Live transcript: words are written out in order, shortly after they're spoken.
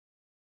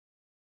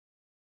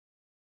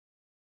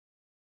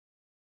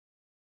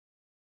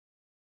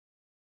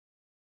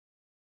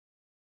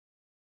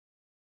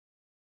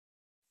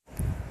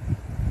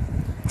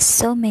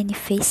So many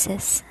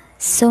faces,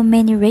 so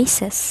many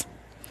races,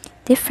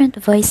 different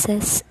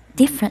voices,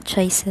 different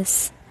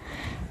choices.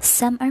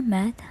 Some are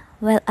mad,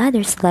 while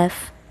others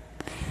laugh.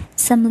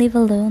 Some live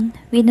alone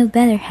with no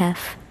better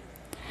half.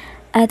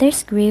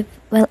 Others grieve,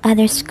 while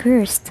others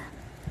cursed.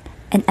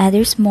 And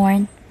others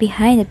mourn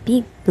behind a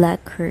big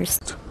black curse.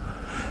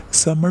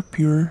 Some are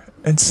pure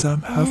and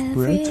some have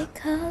bread.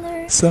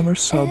 Some are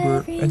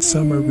sober and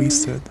some are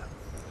wasted.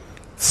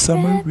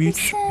 Some are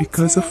rich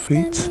because of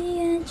fate,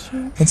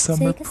 and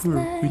some are poor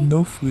with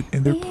no food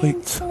in their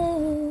plate.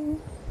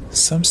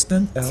 Some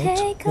stand out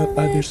while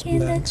others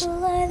blend.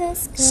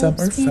 Some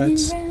are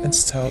fat and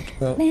stout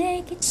while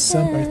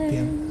some are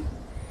thin.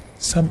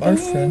 Some are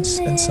friends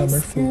and some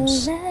are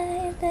foes.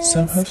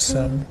 Some have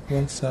some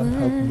while some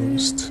have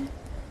most.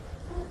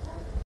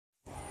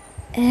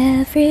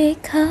 Every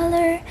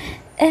color,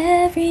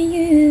 every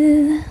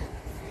hue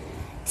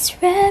is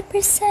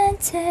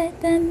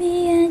represented by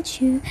me and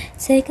you.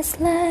 Take a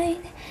slide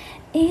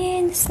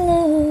in the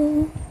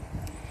slow.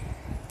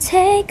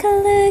 Take a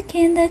look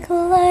in the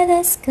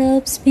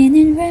kaleidoscope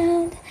spinning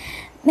round.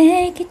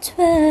 Make it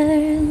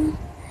twirl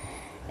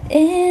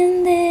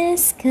in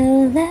this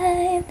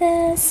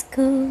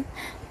kaleidoscope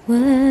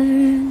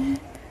world.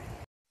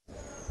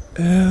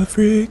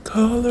 Every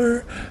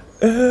color,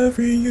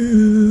 every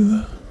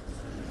hue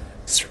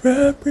is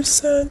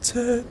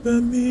represented by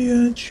me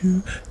and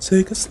you.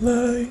 Take a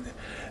slide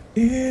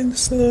in the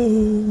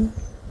slow.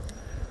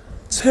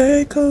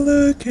 Take a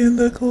look in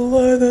the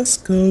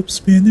kaleidoscope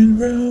spinning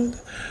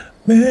round.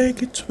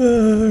 Make it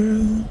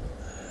twirl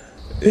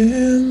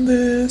in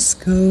this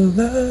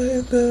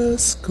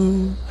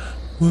kaleidoscope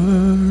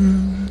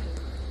world.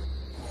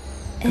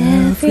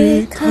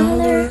 Every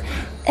color,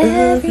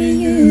 every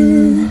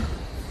hue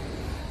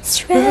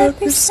is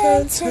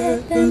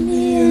represented by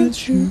me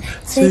and you.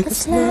 Take a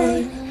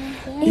slide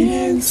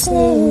in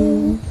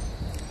slow.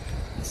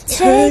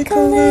 Take a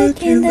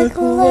look in the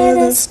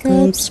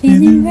kaleidoscope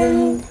spinning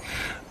round.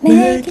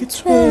 Make it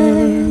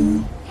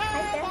twirl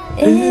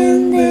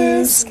in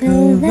this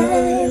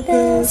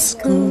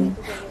kaleidoscope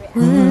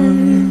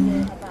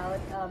world.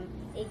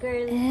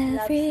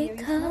 Every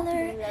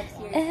color,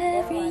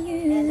 every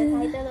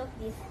hue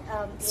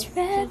is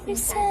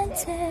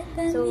represented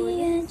by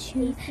me and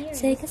you.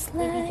 Take a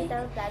slide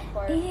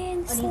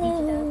in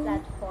slow.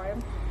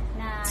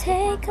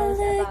 Take a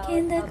look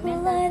in the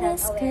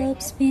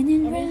kaleidoscope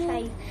spinning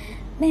round.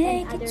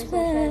 Make it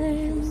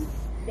twirl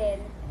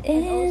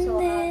in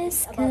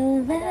this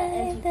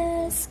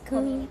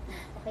kaleidoscope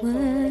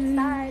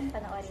world.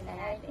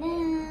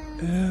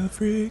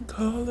 Every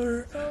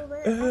color,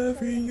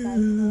 every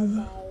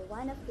hue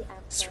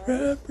is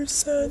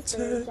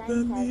represented by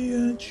me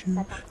and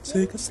you.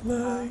 Take a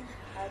slide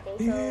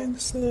in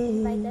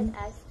slow.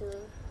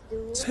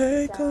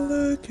 Take a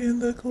look in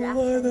the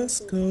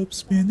kaleidoscope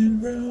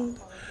spinning round.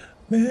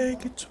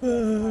 Make it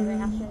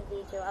twirl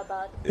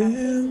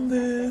in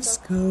this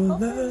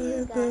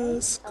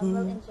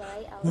kaleidoscope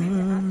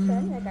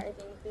world.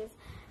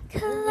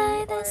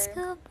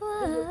 Kaleidoscope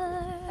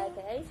world.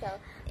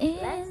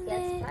 In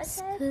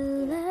this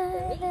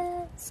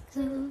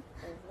kaleidoscope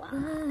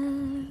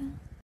world.